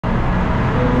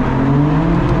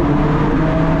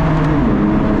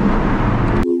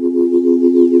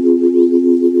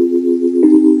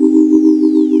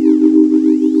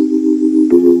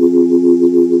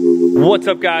What's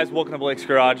up guys, welcome to Blake's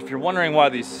Garage. If you're wondering why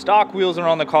these stock wheels are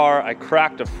on the car, I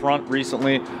cracked a front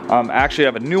recently. I actually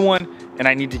have a new one and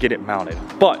I need to get it mounted.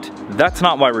 But that's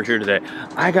not why we're here today.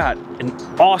 I got an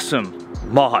awesome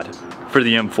mod for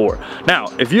the M4. Now,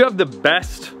 if you have the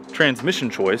best transmission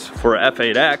choice for a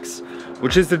F8X,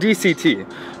 which is the DCT,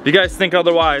 if you guys think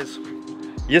otherwise,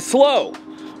 you're slow.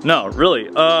 No, really,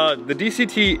 the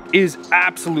DCT is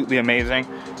absolutely amazing.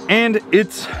 And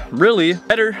it's really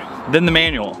better than the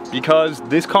manual because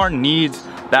this car needs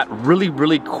that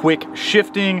really quick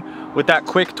shifting with that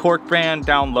quick torque band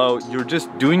down low. You're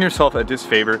just doing yourself a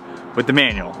disfavor with the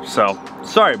manual. So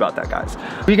sorry about that, guys.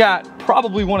 We got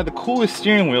probably one of the coolest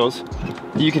steering wheels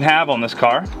that you can have on this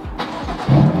car,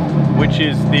 which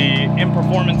is the In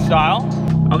Performance style.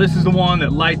 Now this is the one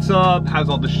that lights up, has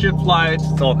all the shift lights,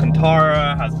 it's all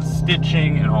Alcantara, has the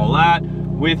stitching and all that,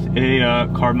 with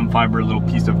a carbon fiber little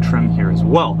piece of trim here as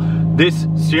well. This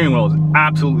steering wheel is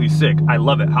absolutely sick. I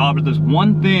love it. However, there's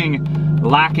one thing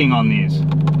lacking on these.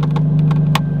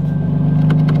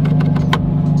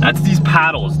 That's these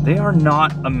paddles. They are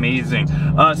not amazing.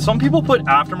 Some people put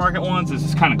aftermarket ones to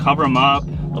just kind of cover them up.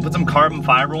 I'll put some carbon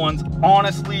fiber ones.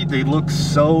 Honestly, they look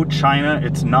so China,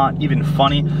 it's not even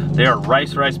funny. They are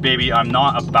rice, baby. I'm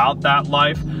not about that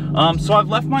life. So I've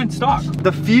left mine stock.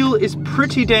 The feel is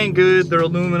pretty dang good. They're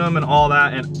aluminum and all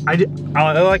that. And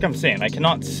like I'm saying, I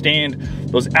cannot stand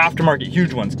those aftermarket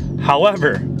huge ones.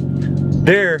 However,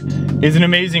 there is an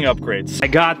amazing upgrade. I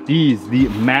got these, the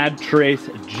Madtrace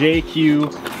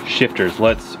JQ shifters.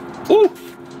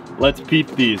 Let's peep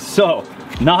these. So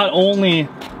not only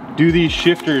do these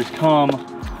shifters come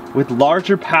with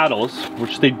larger paddles,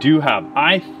 which they do have.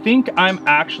 I think I'm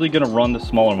actually gonna run the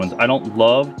smaller ones. I don't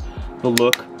love the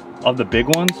look of the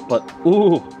big ones, but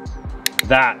ooh,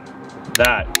 that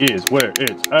is where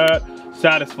it's at.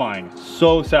 Satisfying,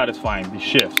 so satisfying, these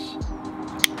shifts.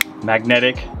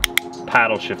 Magnetic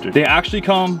paddle shifter. They actually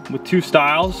come with two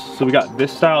styles. So we got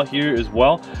this style here as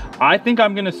well. I think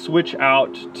I'm gonna switch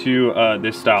out to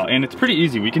this style, and it's pretty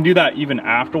easy. We can do that even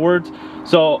afterwards.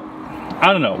 So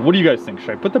I don't know, what do you guys think?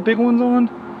 Should I put the big ones on?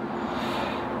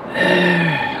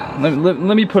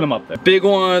 Let me put them up there. Big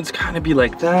ones kind of be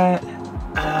like that.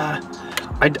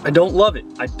 I don't love it.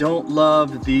 I don't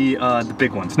love the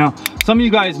big ones. Now, some of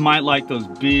you guys might like those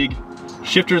big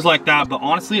shifters like that, but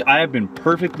honestly, I have been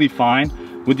perfectly fine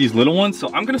with these little ones. So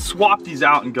I'm gonna swap these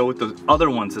out and go with those other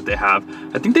ones that they have.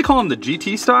 I think they call them the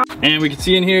GT style. And we can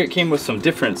see in here, it came with some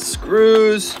different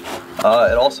screws. It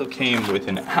also came with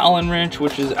an Allen wrench,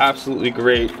 which is absolutely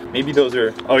great. Maybe those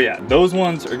are, oh yeah, those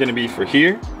ones are gonna be for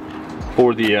here,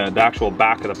 for the actual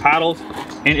back of the paddles.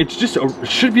 And it's just, it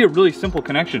should be a really simple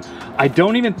connection. I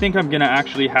don't even think I'm gonna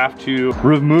actually have to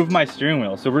remove my steering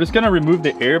wheel. So we're just gonna remove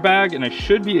the airbag and I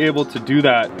should be able to do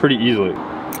that pretty easily.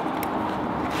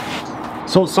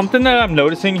 So something that I'm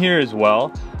noticing here as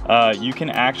well, you can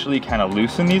actually kind of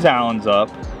loosen these Allens up.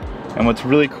 And what's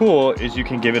really cool is you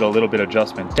can give it a little bit of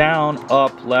adjustment down,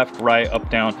 up, left, right, up,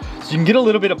 down. So you can get a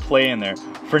little bit of play in there.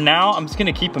 For now, I'm just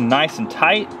gonna keep them nice and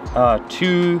tight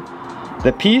to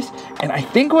the piece. And I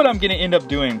think what I'm gonna end up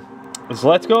doing is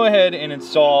let's go ahead and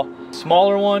install a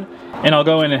smaller one, and I'll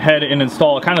go in ahead and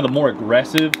install kind of the more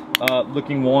aggressive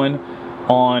looking one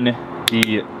on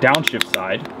the downshift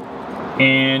side.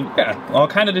 And yeah, I'll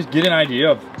kind of just get an idea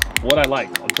of what I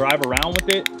like. I'll drive around with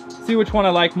it, see which one I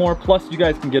like more, plus you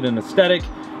guys can get an aesthetic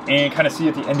and kind of see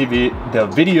at the end of the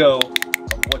video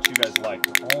of what you guys like.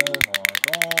 Oh my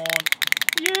God,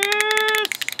 yes!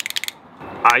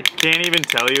 I can't even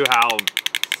tell you how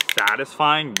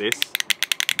satisfying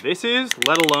this is,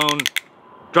 let alone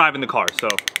driving the car. So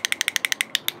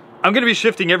I'm gonna be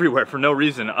shifting everywhere for no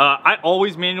reason. I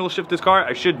always manual shift this car.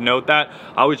 I should note that.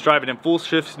 I always drive it in full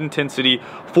shift intensity,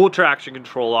 full traction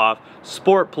control off,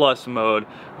 Sport Plus mode.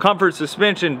 Comfort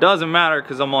suspension doesn't matter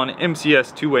because I'm on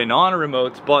MCS two-way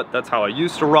non-remotes, but that's how I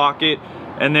used to rock it.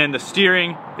 And then the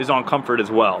steering is on comfort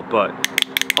as well, but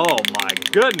oh my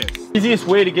goodness. Easiest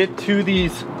way to get to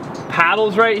these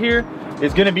paddles right here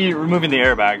is gonna be removing the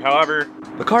airbag. However,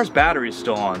 the car's battery is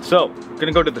still on. So I'm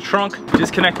gonna go to the trunk,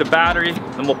 disconnect the battery,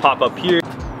 then we'll pop up here.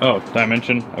 Oh, did I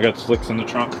mention I got slicks in the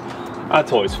trunk?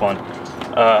 That's always fun.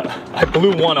 I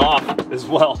blew one off as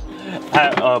well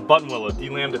at Buttonwillow,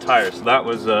 delammed the tire. So that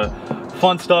was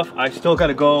fun stuff. I still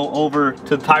gotta go over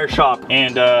to the tire shop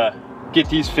and get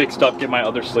these fixed up, get my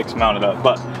other slicks mounted up.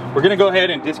 But we're gonna go ahead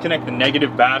and disconnect the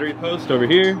negative battery post over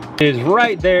here. It is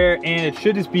right there, and it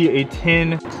should just be a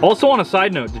 10. Also, on a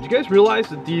side note, did you guys realize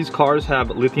that these cars have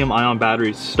lithium ion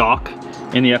batteries stock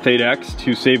in the F8X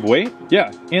to save weight?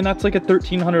 Yeah, and that's like a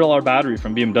 $1,300 battery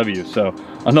from BMW, so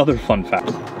another fun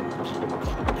fact.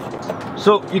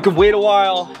 So you can wait a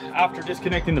while, after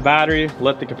disconnecting the battery,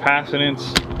 let the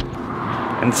capacitance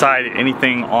inside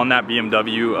anything on that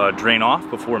BMW drain off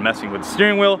before messing with the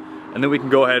steering wheel, and then we can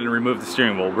go ahead and remove the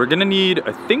steering wheel. We're gonna need,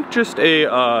 I think, just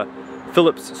a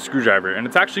Phillips screwdriver, and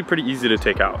it's actually pretty easy to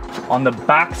take out. On the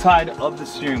back side of the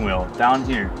steering wheel, down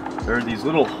here, there are these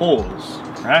little holes,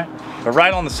 right? They're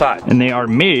right on the side. And they are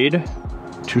made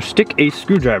to stick a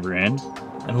screwdriver in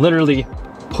and literally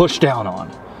push down on.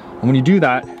 And when you do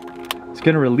that, it's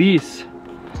gonna release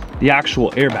the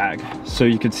actual airbag. So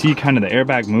you can see kind of the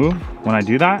airbag move when I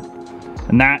do that,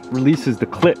 and that releases the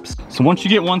clips. So once you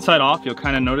get one side off, you'll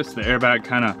kind of notice the airbag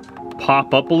kind of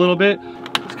pop up a little bit.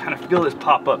 Just kind of feel this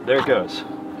pop up, there it goes.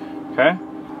 Okay,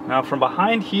 now from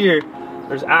behind here,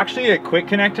 there's actually a quick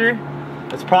connector.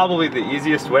 That's probably the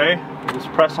easiest way. Just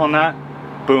press on that,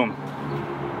 boom.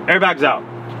 Airbag's out.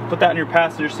 Put that in your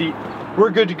passenger seat. We're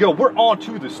good to go. We're on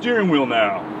to the steering wheel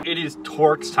now. It is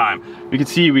Torx time. You can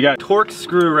see we got Torx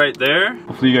screw right there.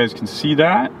 Hopefully you guys can see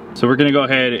that. So we're gonna go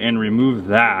ahead and remove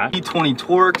that. E20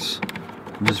 Torx.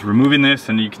 I'm just removing this,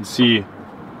 and you can see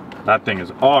that thing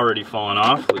is already falling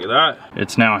off. Look at that.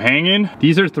 It's now hanging.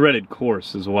 These are threaded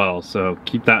coarse as well, so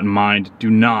keep that in mind. Do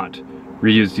not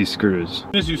reuse these screws. As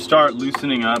soon as you start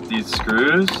loosening up these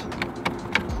screws,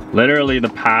 literally the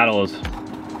paddles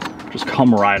just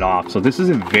come right off. So this is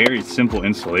a very simple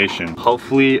installation.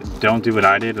 Hopefully don't do what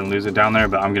I did and lose it down there,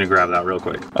 but I'm gonna grab that real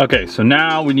quick. Okay, so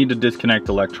now we need to disconnect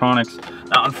electronics.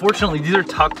 Now, unfortunately, these are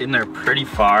tucked in there pretty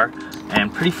far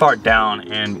and pretty far down.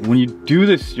 And when you do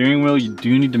the steering wheel, you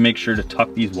do need to make sure to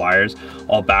tuck these wires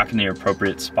all back in their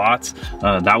appropriate spots.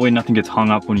 That way nothing gets hung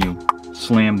up when you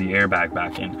slam the airbag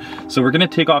back in. So we're gonna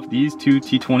take off these two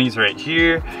T20s right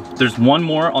here. There's one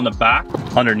more on the back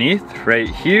underneath right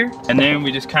here. And then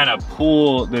we just kind of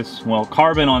pull this, well,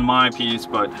 carbon on my piece,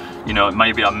 but you know, it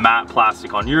might be a matte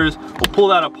plastic on yours. We'll pull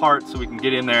that apart so we can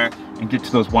get in there and get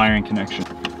to those wiring connections.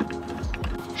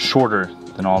 Shorter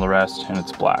than all the rest, and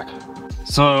it's black.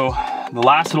 So the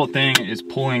last little thing is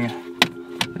pulling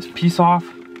this piece off.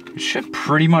 It should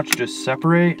pretty much just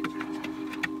separate.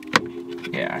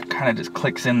 Yeah, it kind of just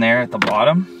clicks in there at the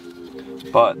bottom.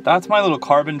 But that's my little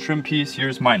carbon trim piece.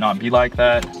 Yours might not be like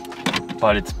that,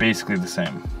 but it's basically the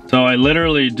same. So I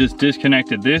literally just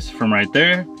disconnected this from right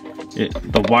there.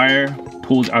 The wire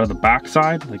pulls out of the back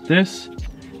side like this.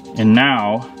 And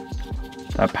now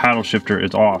that paddle shifter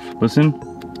is off. Listen,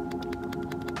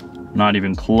 not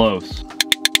even close.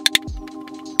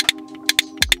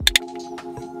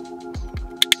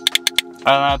 And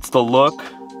that's the look.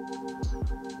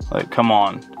 Like, come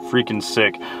on, freaking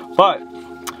sick. But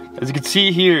as you can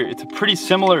see here, it's a pretty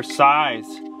similar size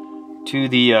to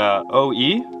the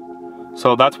OE.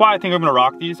 So that's why I think I'm gonna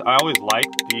rock these. I always like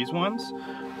these ones.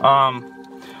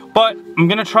 But I'm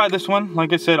gonna try this one,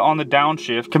 like I said, on the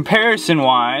downshift. Comparison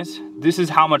wise, this is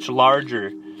how much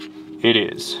larger it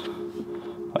is.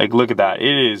 Like, look at that.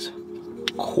 It is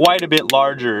quite a bit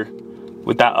larger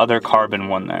with that other carbon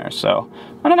one there. So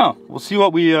I don't know, we'll see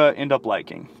what we end up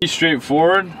liking. Pretty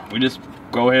straightforward. We just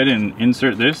go ahead and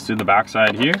insert this to the back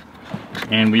side here,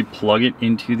 and we plug it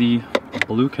into the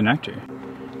blue connector.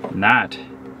 And that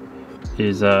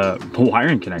is the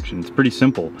wiring connection. It's pretty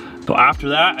simple. So after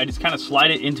that, I just kind of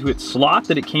slide it into its slot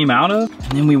that it came out of,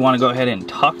 and then we want to go ahead and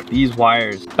tuck these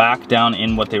wires back down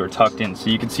in what they were tucked in. So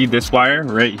you can see this wire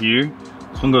right here.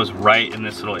 This one goes right in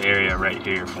this little area right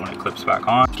here for when it clips back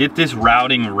on. Get this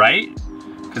routing right,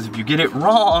 because if you get it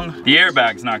wrong, the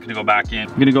airbag's not gonna go back in.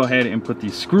 I'm gonna go ahead and put the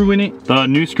screw in it. The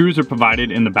new screws are provided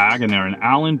in the bag, and they're an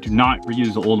Allen. Do not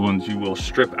reuse the old ones. You will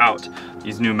strip out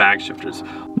these new mag shifters.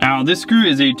 Now this screw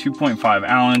is a 2.5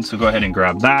 Allen, so go ahead and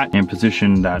grab that and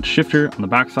position that shifter on the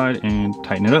back side and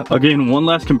tighten it up. Again, one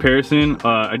last comparison.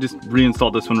 I just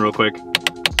reinstalled this one real quick.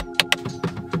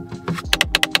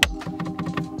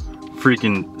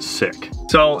 Freaking sick.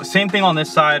 So same thing on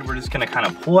this side. We're just gonna kind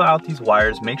of pull out these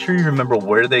wires. Make sure you remember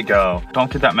where they go.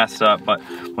 Don't get that messed up. But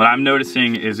what I'm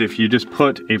noticing is if you just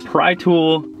put a pry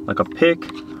tool, like a pick,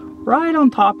 right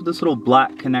on top of this little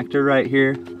black connector right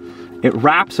here, it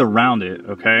wraps around it,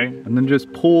 okay? And then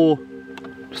just pull,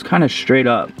 just kind of straight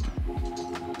up,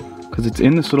 because it's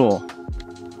in this little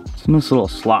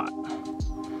slot.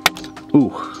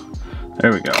 Ooh,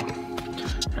 there we go.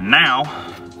 And now,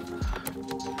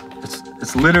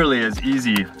 it's literally as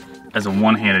easy as a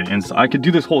one-handed install. I could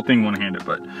do this whole thing one-handed,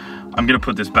 but I'm gonna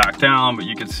put this back down, but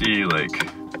you can see, like,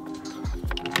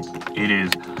 it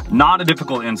is not a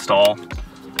difficult install.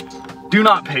 Do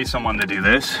not pay someone to do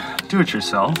this. Do it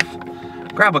yourself.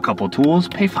 grab a couple tools,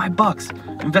 pay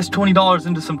 $5, invest $20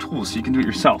 into some tools so you can do it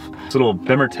yourself. This little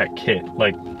Bimertech kit,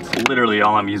 like it's literally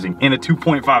all I'm using in a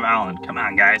 2.5 Allen. Come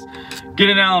on guys, get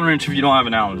an Allen wrench if you don't have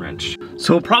an Allen wrench.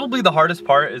 So probably the hardest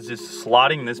part is just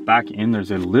slotting this back in.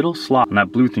 There's a little slot on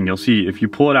that blue thing. You'll see if you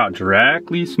pull it out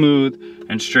directly smooth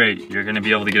and straight, you're gonna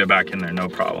be able to get it back in there, no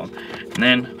problem. And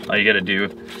then all you gotta do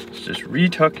is just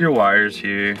retuck your wires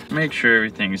here, make sure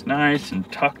everything's nice and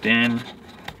tucked in.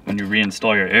 When you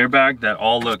reinstall your airbag, that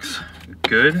all looks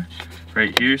good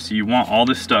right here. So you want all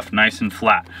this stuff nice and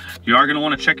flat. You are gonna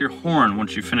wanna check your horn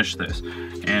once you finish this.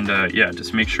 And yeah,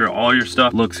 just make sure all your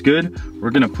stuff looks good. We're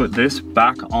gonna put this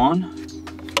back on.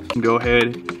 Go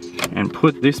ahead and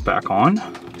put this back on.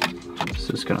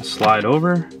 So it's gonna slide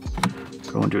over,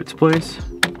 go into its place,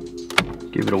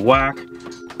 give it a whack.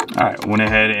 All right, went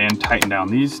ahead and tightened down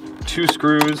these 2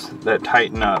 screws that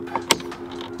tighten up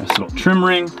this little trim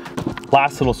ring.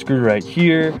 Last little screw right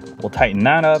here, we'll tighten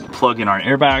that up, plug in our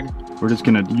airbag. We're just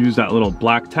gonna use that little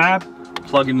black tab,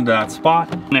 plug into that spot.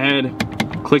 Go ahead,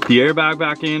 click the airbag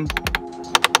back in.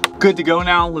 Good to go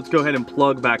now. Let's go ahead and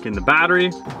plug back in the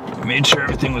battery. Made sure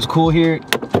everything was cool here.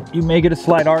 You may get a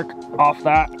slight arc off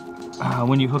that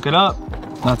when you hook it up.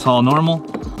 That's all normal.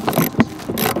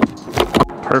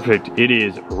 Perfect, it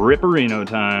is Ripperino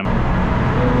time.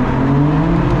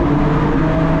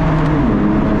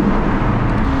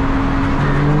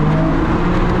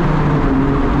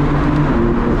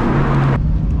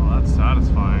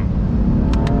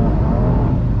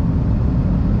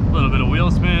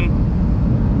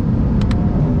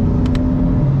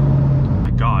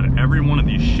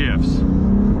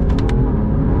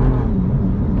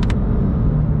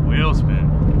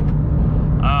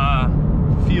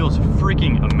 Feels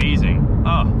freaking amazing.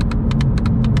 Oh.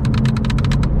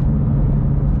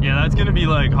 Yeah, that's gonna be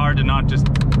like hard to not just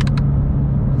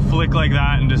flick like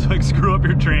that and just like screw up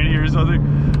your tranny or something.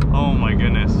 Oh my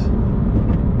goodness.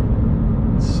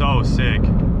 So sick.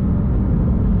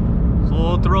 So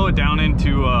we'll throw it down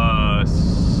into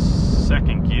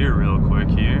second gear real quick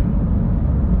here.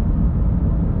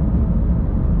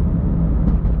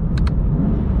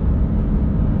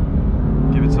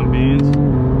 Give it some beans.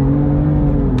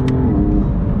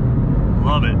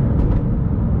 Love it.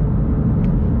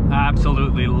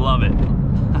 Absolutely love it.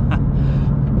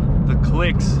 The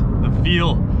clicks, the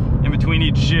feel in between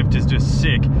each shift is just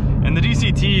sick. And the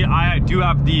DCT, I do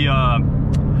have the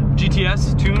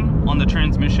GTS tune on the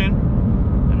transmission.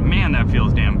 And man, that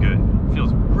feels damn good. It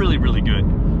feels really, really good.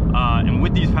 And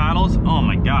with these paddles, oh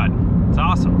my God, it's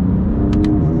awesome.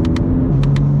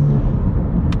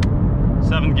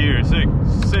 7th gear,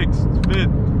 6th,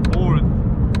 5th, 4th,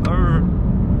 3rd,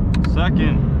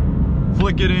 2nd,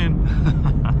 flick it in.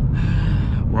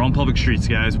 We're on public streets,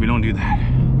 guys. We don't do that.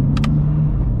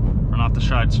 We're not the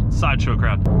sideshow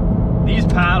crowd. These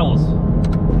paddles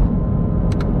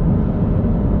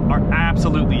are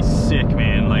absolutely sick,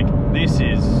 man. Like this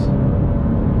is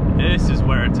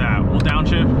where it's at. We'll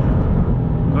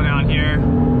downshift, go down here.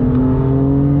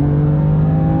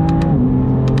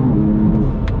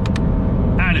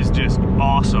 That is just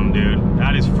awesome, dude.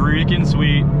 That is freaking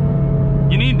sweet.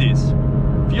 You need these.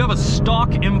 If you have a stock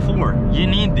M4, you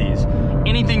need these.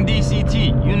 Anything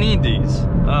DCT, you need these.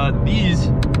 These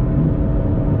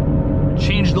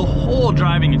change the whole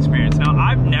driving experience. Now,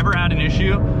 I've never had an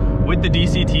issue with the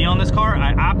DCT on this car.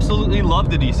 I absolutely love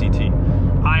the DCT.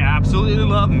 I absolutely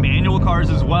love manual cars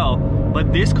as well,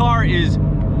 but this car is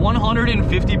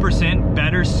 150%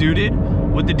 better suited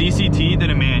with the DCT than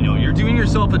a manual. You're doing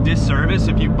yourself a disservice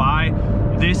if you buy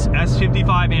this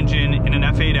S55 engine in an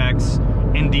F8X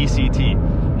in DCT.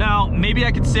 Now, maybe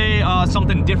I could say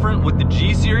something different with the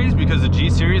G Series, because the G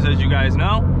Series, as you guys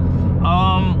know,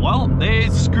 well, they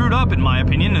screwed up in my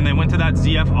opinion, and they went to that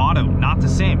ZF Auto. Not the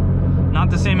same. Not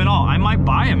the same at all. I might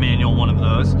buy a manual one of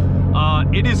those.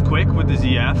 It is quick with the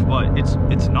ZF, but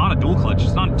it's not a dual clutch.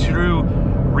 It's not a true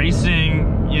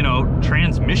racing, you know,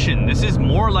 transmission. This is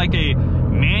more like a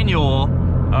manual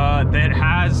that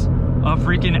has a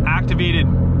freaking activated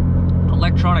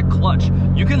electronic clutch.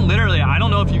 You can literally, I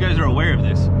don't know if you guys are aware of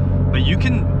this, but you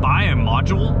can buy a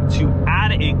module to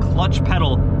add a clutch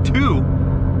pedal to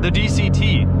the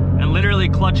DCT and literally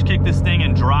clutch kick this thing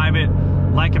and drive it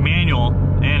like a manual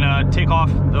and take off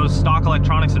those stock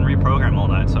electronics and reprogram all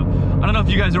that. So I don't know if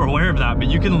you guys are aware of that, but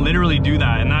you can literally do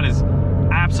that, and that is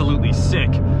absolutely sick.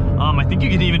 I think you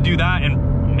could even do that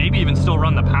and maybe even still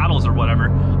run the paddles or whatever.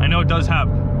 I know it does have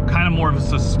kind of more of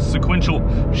a sequential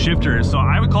shifter, so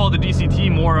I would call the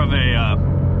DCT more of a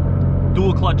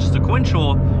dual clutch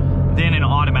sequential than an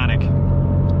automatic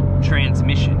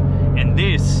transmission. And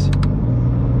this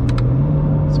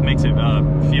This makes it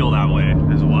feel that way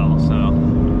as well. So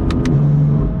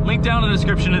link down in the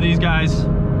description of these guys.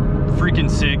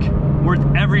 Freaking sick, worth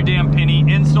every damn penny.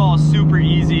 Install is super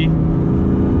easy.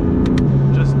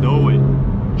 Just do it.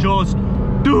 Just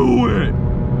do it.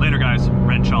 Later guys,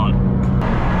 wrench on.